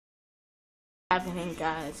Happening,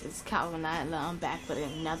 guys? It's Calvin Isla. I'm back with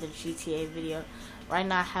another GTA video. Right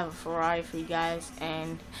now I have a Ferrari for you guys,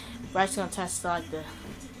 and we're actually gonna test like the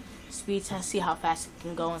speed test, see how fast it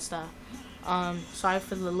can go and stuff. Sorry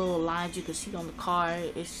for the little lines you can see on the car.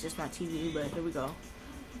 It's just my TV, but here we go.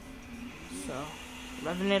 So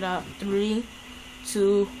revving it up. 3,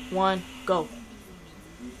 2, 1, go.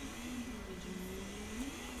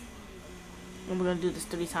 And we're gonna do this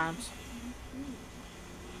 3 times.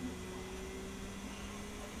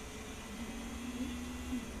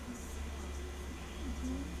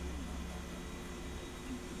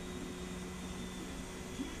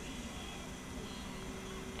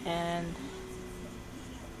 And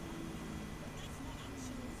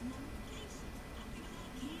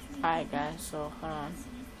alright guys, so hold on.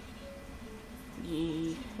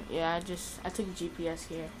 Yeah, I took a GPS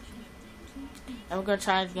here. And we're gonna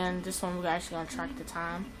try it again. This one we're actually gonna track the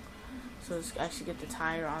time. So let's actually get the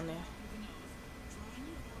tire on there.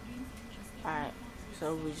 Alright,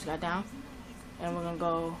 so we just got down. And we're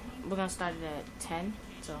gonna start it at 10.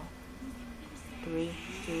 So 3,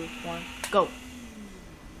 2, 1, go.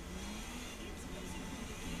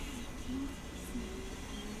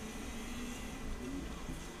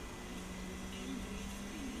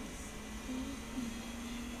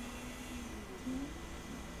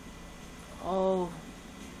 Oh,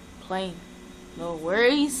 plane. No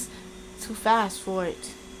worries. Too fast for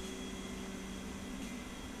it.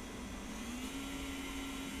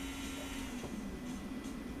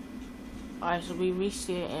 Alright, so we reached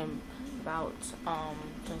it in about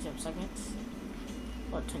 27 seconds.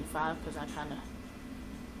 Or 25, because I kind of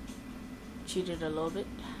cheated a little bit.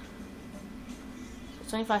 So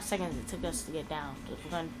 25 seconds it took us to get down. So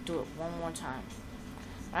we're going to do it one more time.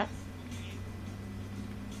 Alright?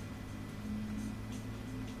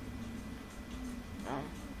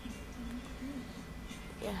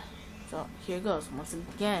 Yeah, so here it goes. Once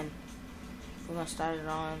again, we're gonna start it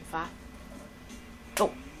on 5.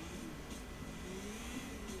 Go.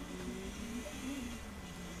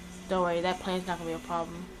 Don't worry, that plane's not gonna be a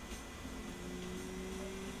problem.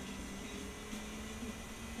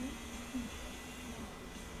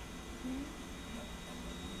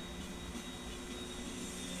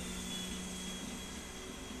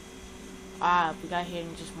 We got here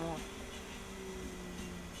in just more.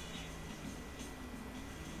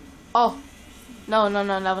 Oh, no,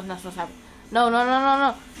 that was not supposed to happen.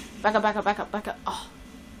 No. Back up. Oh,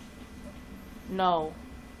 no.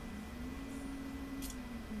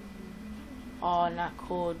 Oh, not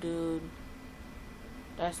cool, dude.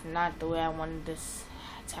 That's not the way I wanted this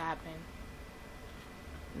to happen.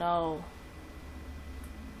 No.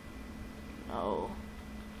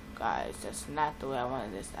 Guys, that's not the way I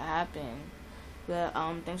wanted this to happen. But,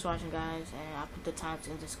 thanks for watching, guys, and I'll put the times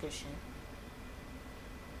in the description.